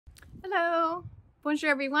Hello, bonjour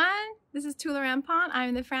everyone. This is Tula Rampont.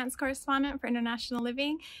 I'm the France correspondent for International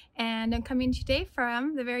Living, and I'm coming today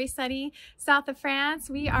from the very sunny south of France.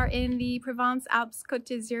 We are in the Provence-Alpes-Côte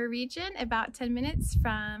d'Azur region, about 10 minutes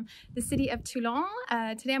from the city of Toulon.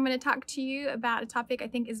 Today I'm going to talk to you about a topic I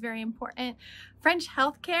think is very important, French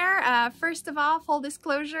healthcare. First of all, full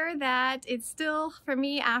disclosure that it's still, for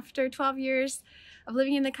me, after 12 years of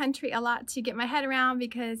living in the country, a lot to get my head around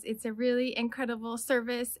because it's a really incredible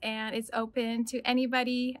service and it's open to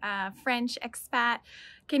anybody, French, expat,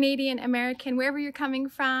 Canadian, American, wherever you're coming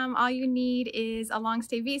from. All you need is a long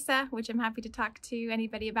stay visa, which I'm happy to talk to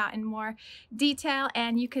anybody about in more detail,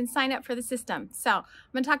 and you can sign up for the system. So I'm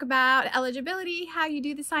going to talk about eligibility, how you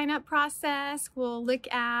do the sign up process. We'll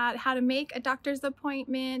look at how to make a doctor's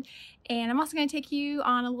appointment, and I'm also going to take you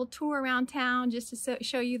on a little tour around town just to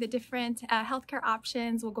show you the different healthcare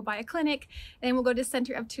options. We'll go by a clinic, and then we'll go to the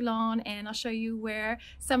center of Toulon, and I'll show you where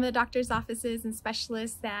some of the doctor's offices and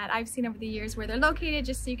specialists that I've seen over the years, where they're located,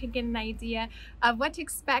 just so you can get an idea of what to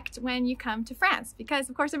expect when you come to France. Because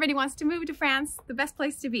of course everybody wants to move to France, the best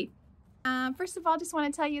place to be. First of all, just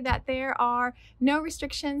want to tell you that there are no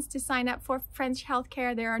restrictions to sign up for French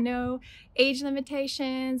healthcare. There are no age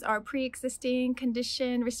limitations or pre-existing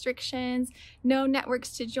condition restrictions, no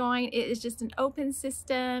networks to join. It is just an open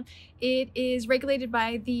system. It is regulated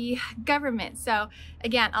by the government. So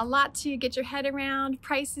again, a lot to get your head around.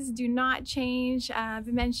 Prices do not change. I've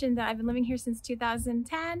mentioned that I've been living here since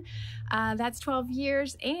 2010. That's 12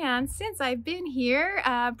 years. And since I've been here,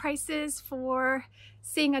 prices for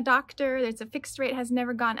seeing a doctor, it's a fixed rate, has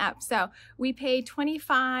never gone up. So we pay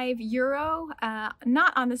 25 euro,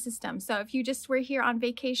 not on the system. So if you just were here on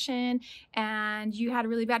vacation and you had a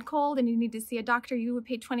really bad cold and you need to see a doctor, you would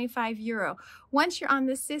pay 25 euro. Once you're on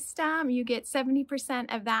the system, you get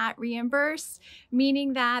 70% of that reimbursed,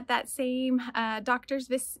 meaning that that same doctor's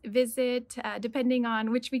visit, depending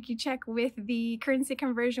on which week you check with the currency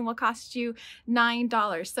conversion, will cost you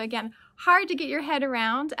 $9. So again, hard to get your head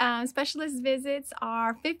around. Specialist visits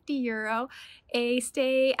are 50 euro. A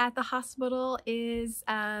stay at the hospital is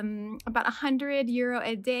about 100 euro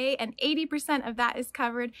a day, and 80% of that is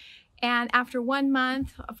covered. And after 1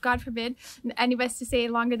 month, God forbid, anybody to stay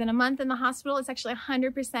longer than a month in the hospital, it's actually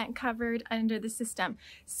 100% covered under the system.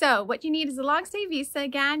 So what you need is a long stay visa.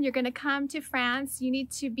 Again, you're going to come to France. You need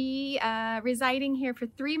to be residing here for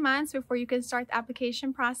 3 months before you can start the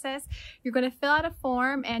application process. You're going to fill out a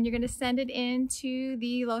form and you're going to send it in to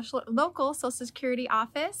the local Social Security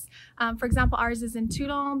office. For example, ours is in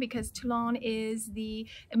Toulon because Toulon is the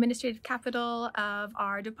administrative capital of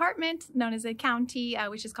our department, known as a county,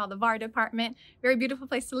 which is called the department. Very beautiful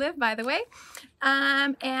place to live, by the way.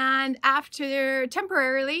 And after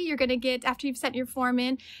temporarily, you're going to get, after you've sent your form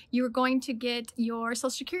in, you're going to get your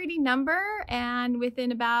Social Security number, and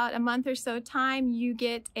within about a month or so time, you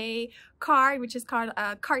get a card, which is called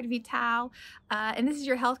a carte vitale, and this is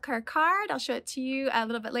your health care card. I'll show it to you a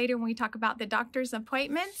little bit later when we talk about the doctor's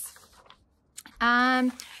appointments.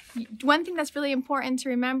 One thing that's really important to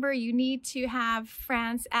remember, you need to have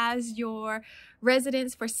France as your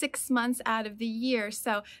residence for 6 months out of the year.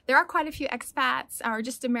 So there are quite a few expats, or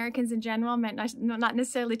just Americans in general, might not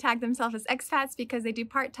necessarily tag themselves as expats because they do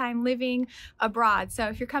part-time living abroad. So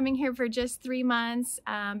if you're coming here for just 3 months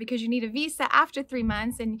because you need a visa after 3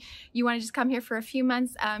 months and you want to just come here for a few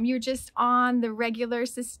months, you're just on the regular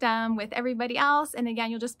system with everybody else. And again,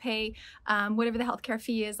 you'll just pay whatever the healthcare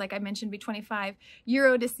fee is. Like I mentioned, be 25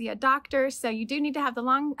 euro to see a doctor. So you do need to have the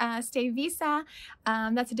long stay visa.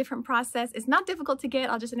 That's a different process. It's not difficult to get.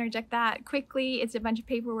 I'll just interject that quickly. It's a bunch of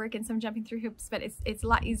paperwork and some jumping through hoops, but it's a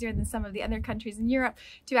lot easier than some of the other countries in Europe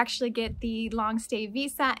to actually get the long stay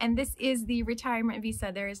visa. And this is the retirement visa.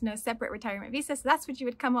 There is no separate retirement visa. So that's what you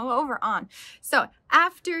would come over on. So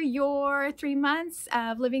after your 3 months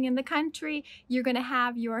of living in the country, you're going to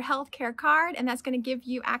have your healthcare card, and that's going to give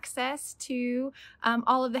you access to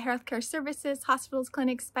all of the healthcare services, hospitals,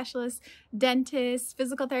 clinics, specialists, dentists,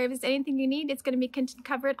 physical therapists, anything you need. It's going to be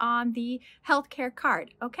covered on the healthcare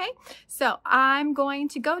card. Okay, so I'm going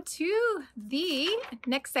to go to the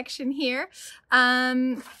next section here.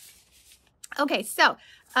 Okay, so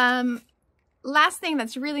last thing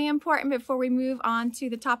that's really important before we move on to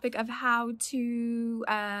the topic of how to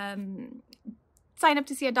sign up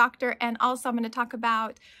to see a doctor, and also I'm going to talk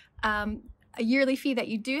about a yearly fee that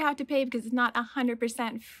you do have to pay because it's not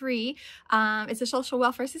 100% free. It's a social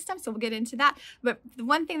welfare system, so we'll get into that. But the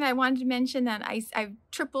one thing that I wanted to mention that I've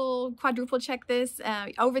quadruple checked this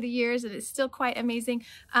over the years, and it's still quite amazing.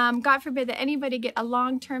 God forbid that anybody get a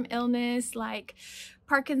long-term illness like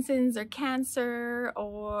Parkinson's or cancer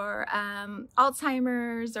or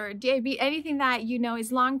Alzheimer's or diabetes, anything that you know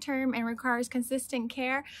is long-term and requires consistent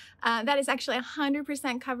care, that is actually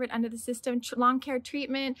 100% covered under the system. Long care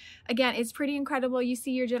treatment, again, is pretty incredible. You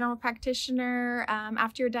see your general practitioner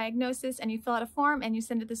after your diagnosis, and you fill out a form and you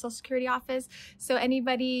send it to the Social Security office. So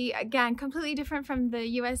anybody, again, completely different from the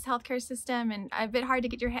U.S. healthcare system and a bit hard to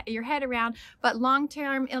get your head around, but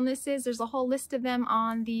long-term illnesses, there's a whole list of them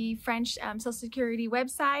on the French Social Security website.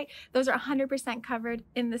 Those are 100% covered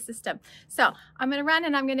in the system. So I'm going to run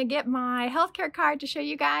and I'm going to get my healthcare card to show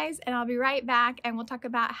you guys, and I'll be right back and we'll talk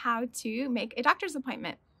about how to make a doctor's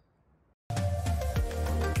appointment.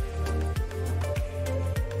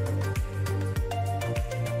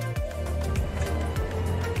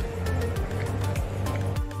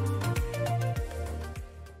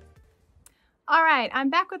 All right, I'm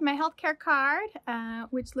back with my healthcare card,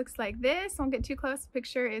 which looks like this. Won't get too close. The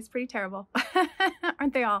picture is pretty terrible.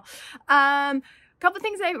 Aren't they all? Couple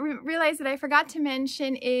things I realized that I forgot to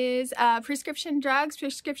mention is prescription drugs.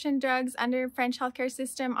 Prescription drugs under French healthcare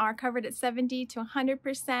system are covered at 70 to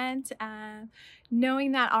 100%.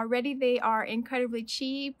 Knowing that already, they are incredibly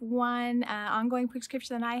cheap. One ongoing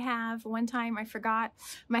prescription that I have, one time I forgot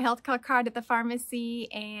my health card at the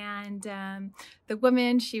pharmacy, and the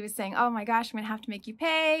woman, she was saying, oh my gosh, I'm gonna have to make you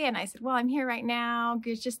pay. And I said, well, I'm here right now.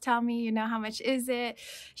 Just tell me, you know, how much is it?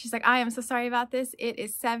 She's like, I am so sorry about this. It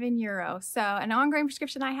is €7. So an ongoing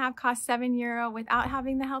prescription I have costs €7 without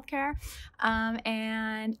having the healthcare.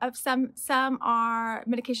 And some are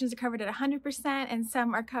medications are covered at 100%, and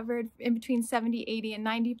some are covered in between 70, 80, and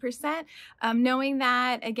 90%. Knowing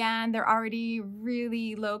that, again, they're already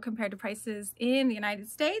really low compared to prices in the United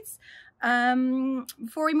States.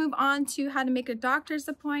 Before we move on to how to make a doctor's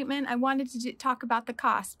appointment, I wanted to talk about the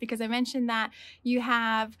cost, because I mentioned that you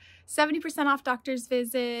have 70% off doctor's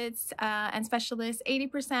visits and specialists,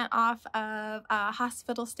 80% off of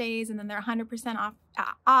hospital stays, and then they're 100%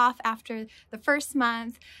 off after the first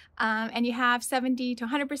month, and you have 70 to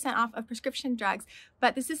 100% off of prescription drugs.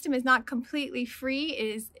 But the system is not completely free. It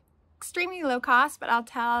is extremely low cost, but I'll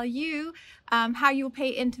tell you how you will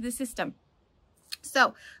pay into the system.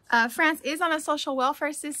 So France is on a social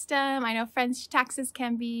welfare system. I know French taxes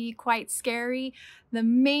can be quite scary. The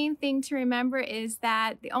main thing to remember is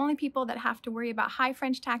that the only people that have to worry about high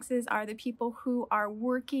French taxes are the people who are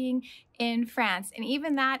working in France. And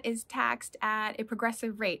even that is taxed at a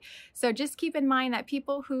progressive rate. So just keep in mind that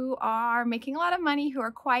people who are making a lot of money, who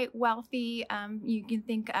are quite wealthy, you can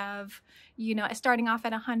think of, you know, starting off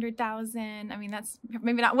at 100,000. I mean, that's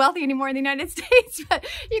maybe not wealthy anymore in the United States, but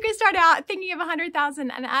you can start out thinking of 100,000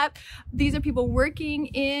 and up. These are people working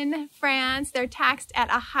in France. They're taxed at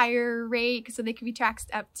a higher rate, so they can be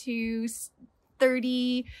taxed up to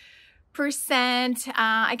 30%.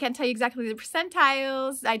 I can't tell you exactly the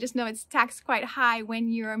percentiles. I just know it's taxed quite high when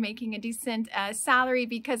you're making a decent salary,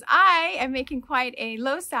 because I am making quite a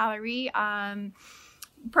low salary.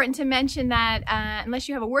 Important to mention that unless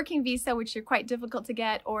you have a working visa, which are quite difficult to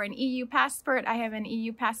get, or an EU passport. I have an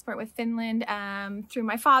EU passport with Finland through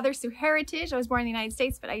my father, through heritage. I was born in the United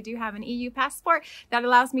States, but I do have an EU passport that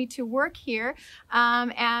allows me to work here.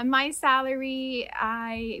 And my salary,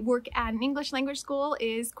 I work at an English language school,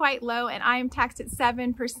 is quite low, and I am taxed at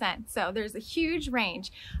 7%. So there's a huge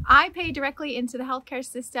range. I pay directly into the healthcare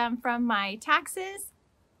system from my taxes.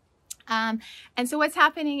 And so what's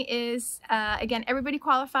happening is, again, everybody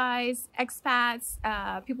qualifies, expats,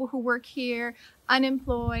 people who work here,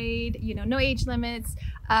 unemployed, you know, no age limits.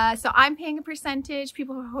 So I'm paying a percentage.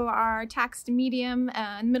 People who are taxed medium,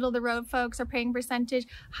 middle of the road folks are paying a percentage.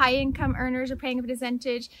 High income earners are paying a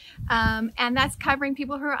percentage. And that's covering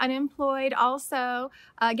people who are unemployed also.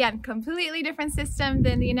 Again, completely different system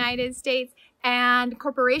than the United States. And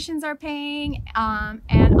corporations are paying,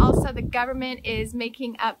 and also the government is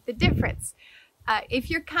making up the difference.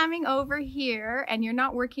 If you're coming over here and you're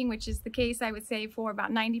not working, which is the case, I would say, for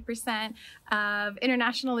about 90% of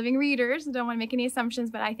international living readers, I don't want to make any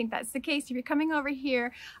assumptions, but I think that's the case. If you're coming over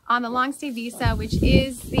here on the long stay visa, which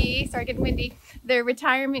is the, sorry, getting windy, the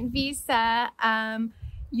retirement visa,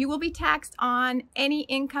 you will be taxed on any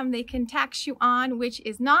income they can tax you on, which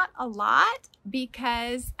is not a lot,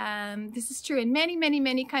 because this is true in many, many,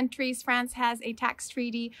 many countries. France has a tax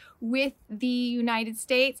treaty with the United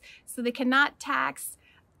States, so they cannot tax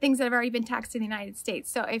things that have already been taxed in the United States.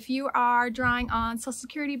 So if you are drawing on Social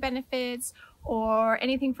Security benefits or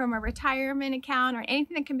anything from a retirement account or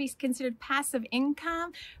anything that can be considered passive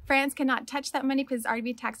income, France cannot touch that money because it's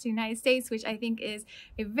already taxed in the United States, which I think is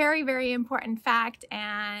a very, very important fact.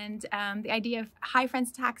 And the idea of high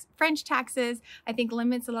French taxes, I think,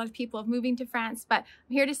 limits a lot of people of moving to France. But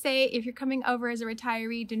I'm here to say, if you're coming over as a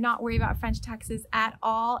retiree, do not worry about French taxes at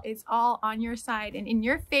all. It's all on your side and in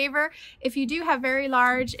your favor. If you do have very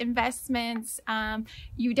large investments,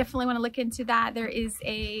 you definitely want to look into that. There is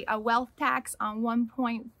a wealth tax on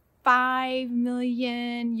 1.5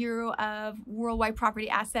 million euro of worldwide property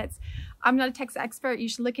assets. I'm not a tax expert, you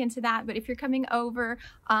should look into that, but if you're coming over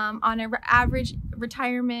on an average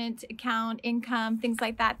retirement account, income, things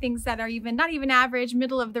like that, things that are not even average,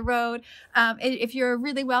 middle of the road, if you're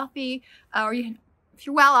really wealthy, or if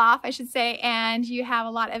you're well off, I should say, and you have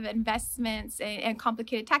a lot of investments and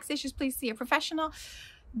complicated tax issues, please see a professional.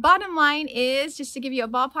 Bottom line is, just to give you a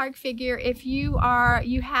ballpark figure, if you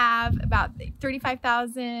have about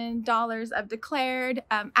 $35,000 of declared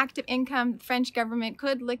active income, the French government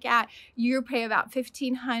could look at, you pay about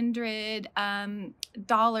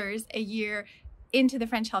 $1,500 a year into the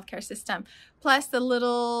French healthcare system, plus the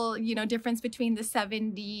little, difference between the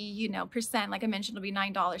 70%, like I mentioned, will be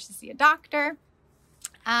 $9 to see a doctor.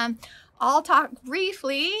 I'll talk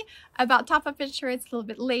briefly about top-up insurance a little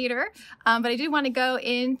bit later, but I do want to go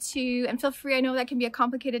into, and feel free, I know that can be a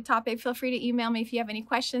complicated topic, feel free to email me if you have any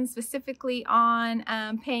questions specifically on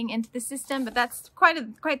paying into the system, but that's quite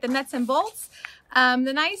the nuts and bolts.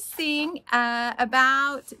 The nice thing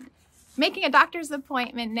about making a doctor's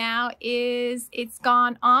appointment now is it's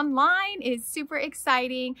gone online. It's super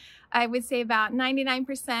exciting. I would say about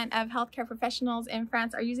 99% of healthcare professionals in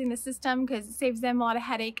France are using the system because it saves them a lot of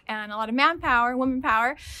headache and a lot of manpower, woman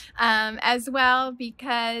power, as well,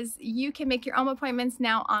 because you can make your own appointments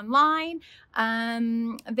now online.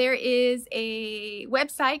 There is a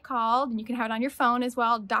website called, and you can have it on your phone as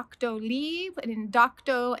well, Doctolib, and in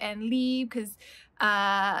Docto and Lib, because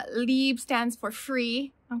Lib stands for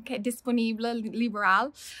free. Okay, disponible,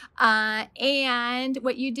 liberal. And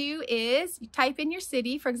what you do is you type in your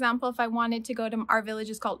city. For example, if I wanted to go to, our village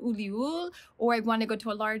is called Ulioul, or I want to go to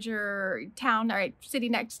a larger town or city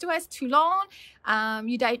next to us, Toulon,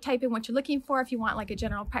 you type in what you're looking for. If you want like a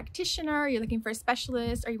general practitioner, you're looking for a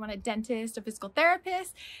specialist, or you want a dentist, a physical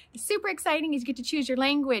therapist. It's super exciting is you get to choose your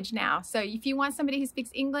language now. So if you want somebody who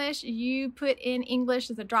speaks English, you put in English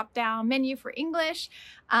as a drop-down menu for English.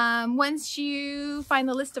 Once you find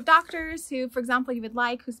the list of doctors who, for example, you would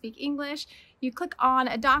like who speak English, you click on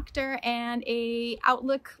a doctor and a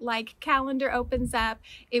Outlook like calendar opens up.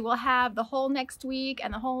 It will have the whole next week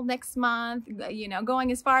and the whole next month,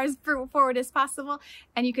 going as far as forward as possible.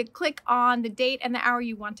 And you could click on the date and the hour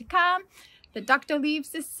you want to come. The Doctolib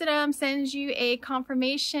system sends you a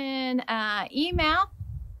confirmation email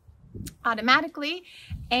automatically,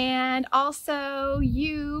 and also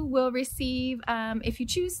you will receive, if you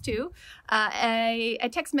choose to, a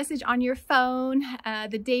text message on your phone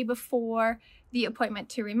the day before the appointment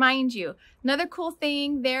to remind you. Another cool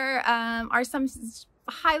thing, there are some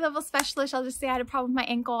high-level specialists. I'll just say I had a problem with my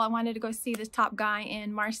ankle. I wanted to go see this top guy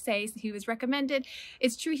in Marseille. So he was recommended.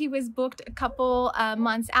 It's true he was booked a couple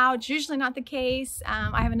months out. It's usually not the case.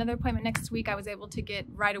 I have another appointment next week. I was able to get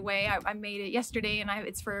right away. I made it yesterday, and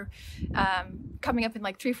it's for coming up in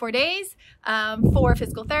like 3-4 days for a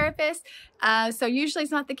physical therapist. So usually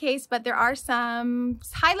it's not the case, but there are some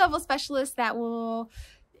high-level specialists that will,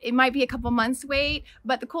 it might be a couple months wait,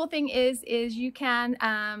 but the cool thing is you can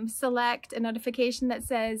select a notification that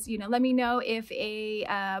says, let me know if a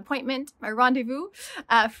appointment or rendezvous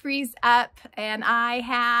frees up. And I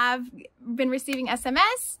have been receiving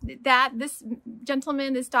SMS that this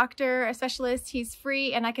gentleman, this doctor, a specialist, he's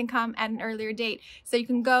free and I can come at an earlier date. So you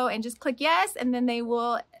can go and just click yes, and then they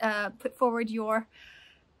will put forward your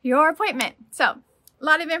appointment. So a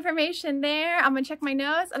lot of information there. I'm gonna check my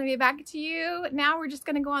notes. I'm gonna get back to you. Now we're just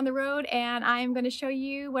gonna go on the road and I'm gonna show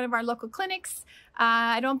you one of our local clinics.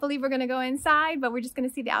 I don't believe we're gonna go inside, but we're just gonna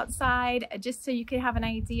see the outside just so you can have an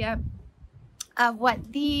idea of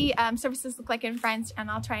what the services look like in France. And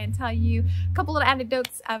I'll try and tell you a couple of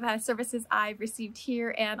anecdotes of services I've received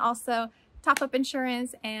here, and also top-up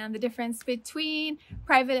insurance and the difference between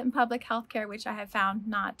private and public healthcare, which I have found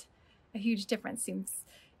not a huge difference.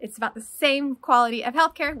 It's about the same quality of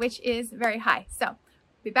healthcare, which is very high. So I'll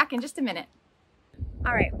be back in just a minute.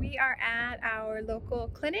 All right, we are at our local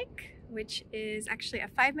clinic, which is actually a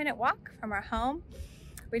 5-minute walk from our home.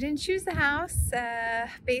 We didn't choose the house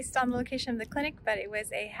based on the location of the clinic, but it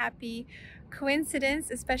was a happy coincidence,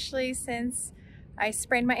 especially since I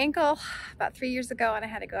sprained my ankle about 3 years ago and I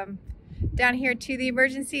had to go down here to the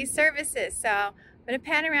emergency services. So I'm gonna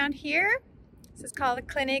pan around here So it's called the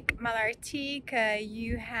Clinic Malartic.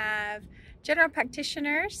 You have general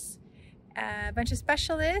practitioners, a bunch of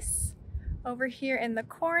specialists. Over here in the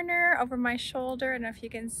corner, over my shoulder, I don't know if you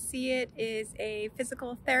can see it, is a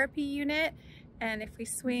physical therapy unit. And if we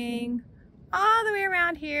swing all the way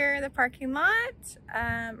around here, the parking lot,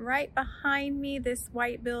 right behind me, this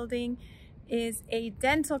white building is a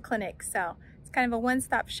dental clinic. So it's kind of a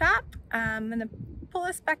one-stop shop. I'm gonna pull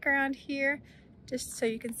us back around here just so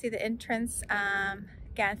you can see the entrance.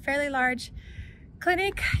 Again, fairly large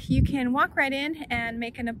clinic. You can walk right in and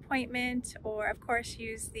make an appointment, or of course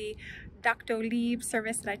use the Doctolib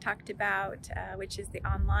service that I talked about, which is the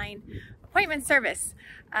online appointment service.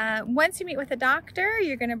 Once you meet with a doctor,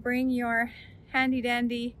 you're going to bring your handy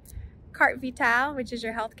dandy carte vitale, which is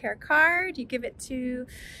your healthcare card. You give it to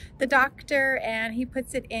the doctor and he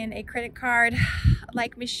puts it in a credit card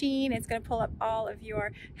like machine. It's going to pull up all of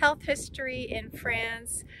your health history in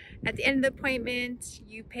France. At the end of the appointment,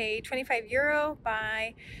 you pay 25 euro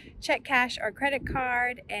by check, cash, or credit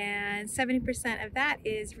card, and 70% of that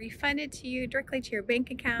is refunded to you directly to your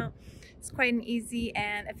bank account. It's quite an easy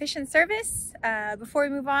and efficient service. Before we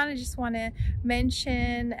move on, I just want to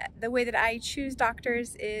mention the way that I choose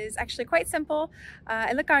doctors is actually quite simple.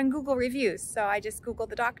 I look on Google reviews, so I just Google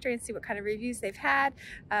the doctor and see what kind of reviews they've had.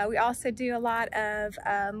 We also do a lot of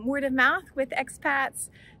word of mouth with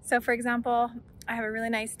expats. So for example, I have a really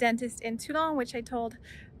nice dentist in Toulon, which I told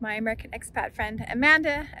my American expat friend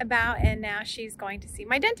Amanda about, and now she's going to see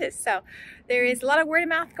my dentist. So there is a lot of word of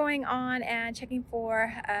mouth going on, and checking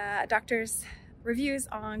for doctors' reviews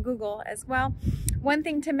on Google as well. One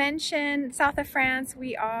thing to mention, south of France,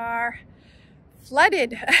 we are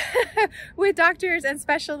flooded with doctors and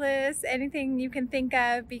specialists, anything you can think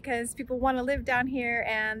of, because people want to live down here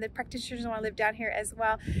and the practitioners want to live down here as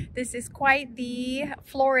well. This is quite the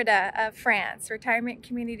Florida of France, retirement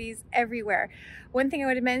communities everywhere. One thing I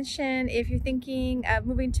would mention, if you're thinking of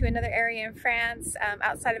moving to another area in France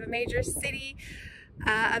outside of a major city,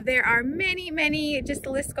 there are many, just the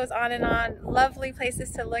list goes on and on, lovely places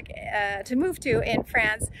to look to move to in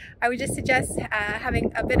France. I would just suggest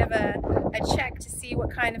having a bit of a check to see what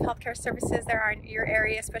kind of healthcare services there are in your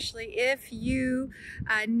area, especially if you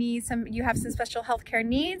you have some special healthcare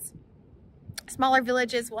needs. Smaller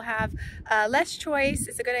villages will have less choice.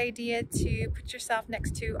 It's a good idea to put yourself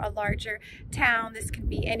next to a larger town. This can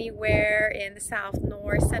be anywhere in the south,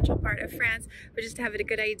 north, central part of France, but just to have a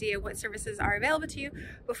good idea what services are available to you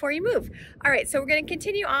before you move. All right, so we're going to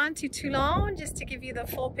continue on to Toulon just to give you the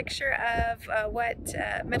full picture of what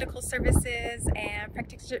medical services and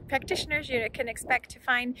practitioners you can expect to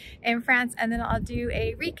find in France, and then I'll do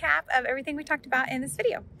a recap of everything we talked about in this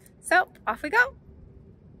video. So off we go.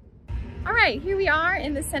 All right, here we are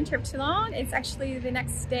in the center of Toulon. It's actually the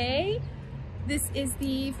next day. This is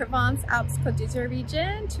the Provence-Alpes-Côte d'Azur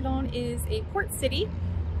region. Toulon is a port city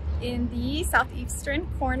in the southeastern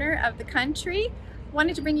corner of the country.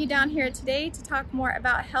 Wanted to bring you down here today to talk more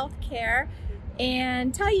about healthcare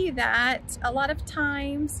and tell you that a lot of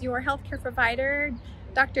times your healthcare provider,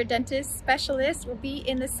 doctor, dentist, specialist will be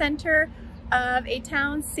in the center of a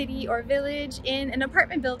town, city, or village in an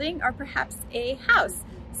apartment building or perhaps a house.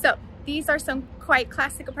 So these are some quite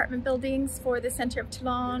classic apartment buildings for the center of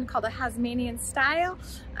Toulon called a Haussmannian style.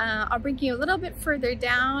 I'll bring you a little bit further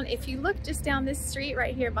down. If you look just down this street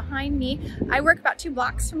right here behind me, I work about 2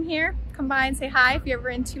 blocks from here. Come by and say hi if you're ever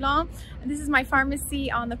in Toulon. And this is my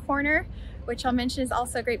pharmacy on the corner, which I'll mention is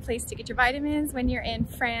also a great place to get your vitamins when you're in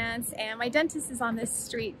France. And my dentist is on this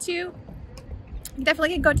street too. You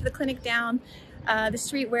definitely can go to the clinic down the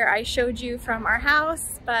street where I showed you from our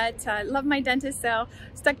house, but I love my dentist, so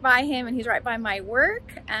stuck by him, and he's right by my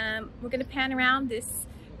work. We're going to pan around this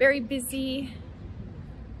very busy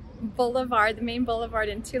boulevard, the main boulevard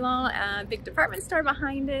in Toulon. Big department store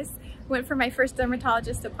behind us. Went for my first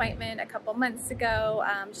dermatologist appointment a couple months ago.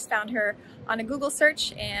 Just found her on a Google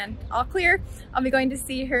search and all clear. I'll be going to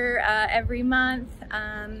see her every month.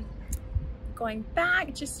 Going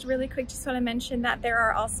back, just really quick, just want to mention that there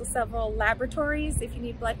are also several laboratories if you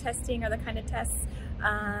need blood testing or the kind of tests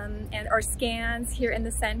or scans here in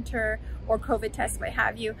the center, or COVID tests, what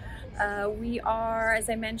have you. We are, as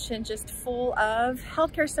I mentioned, just full of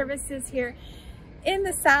healthcare services here in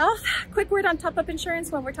the south. Quick word on top-up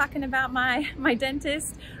insurance when we're talking about my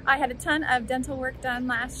dentist. I had a ton of dental work done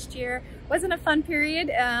last year. Wasn't a fun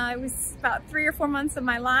period. It was about 3 or 4 months of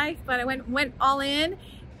my life, but I went all in.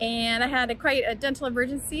 And I had quite a dental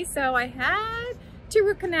emergency, so I had 2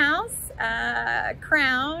 root canals, a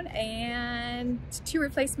crown, and 2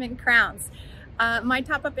 replacement crowns. My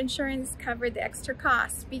top-up insurance covered the extra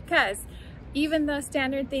cost because even though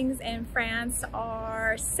standard things in France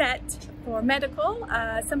are set for medical,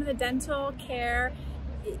 some of the dental care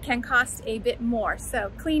can cost a bit more.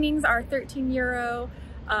 So cleanings are 13 euro,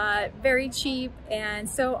 very cheap, and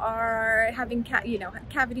so are having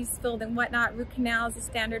cavities filled and whatnot. Root canals is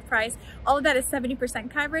standard price. All of that is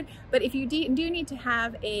 70% covered. But if you do need to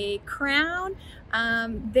have a crown,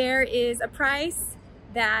 there is a price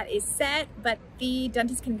that is set, but the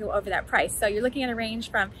dentist can go over that price. So you're looking at a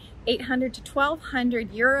range from 800 to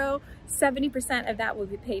 1200 euro. 70% of that will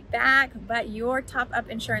be paid back, but your top-up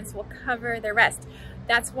insurance will cover the rest.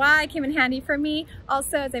 That's why it came in handy for me.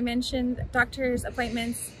 Also, as I mentioned, doctor's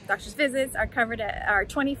appointments, doctor's visits are covered at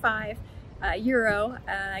 25 euro,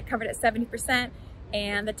 covered at 70%,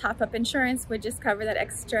 and the top-up insurance would just cover that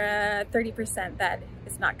extra 30% that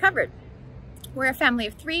is not covered. We're a family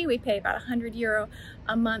of 3. We pay about 100 euro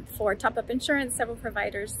a month for top-up insurance. Several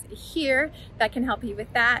providers here that can help you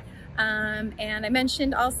with that. And I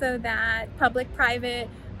mentioned also that public, private.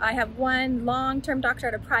 I have one long-term doctor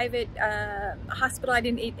at a private hospital. I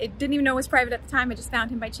didn't even know it was private at the time. I just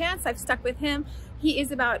found him by chance. I've stuck with him. He is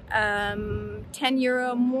about 10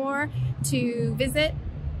 euro more to visit,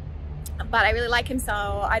 but I really like him, so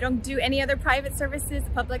I don't do any other private services.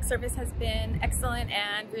 The public service has been excellent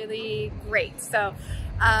and really great. So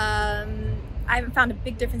I haven't found a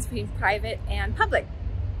big difference between private and public.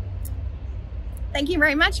 Thank you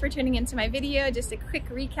very much for tuning into my video. Just a quick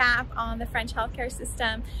recap on the French healthcare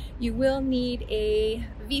system. You will need a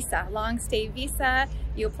visa, long stay visa.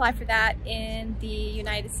 You apply for that in the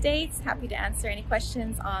United States. Happy to answer any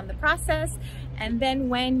questions on the process. And then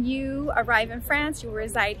when you arrive in France, you will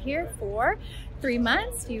reside here for 3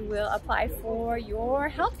 months. You will apply for your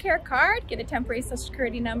healthcare card, get a temporary social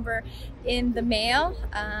security number in the mail.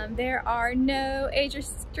 There are no age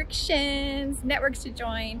restrictions, networks to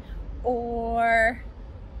join, or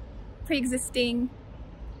pre-existing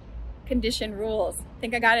condition rules. I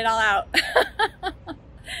think I got it all out.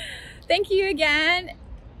 Thank you again,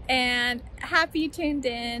 and happy you tuned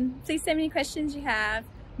in. Please send me any questions you have.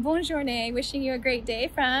 Bonne journée, wishing you a great day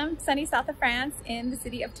from sunny south of France in the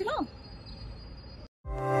city of Toulon.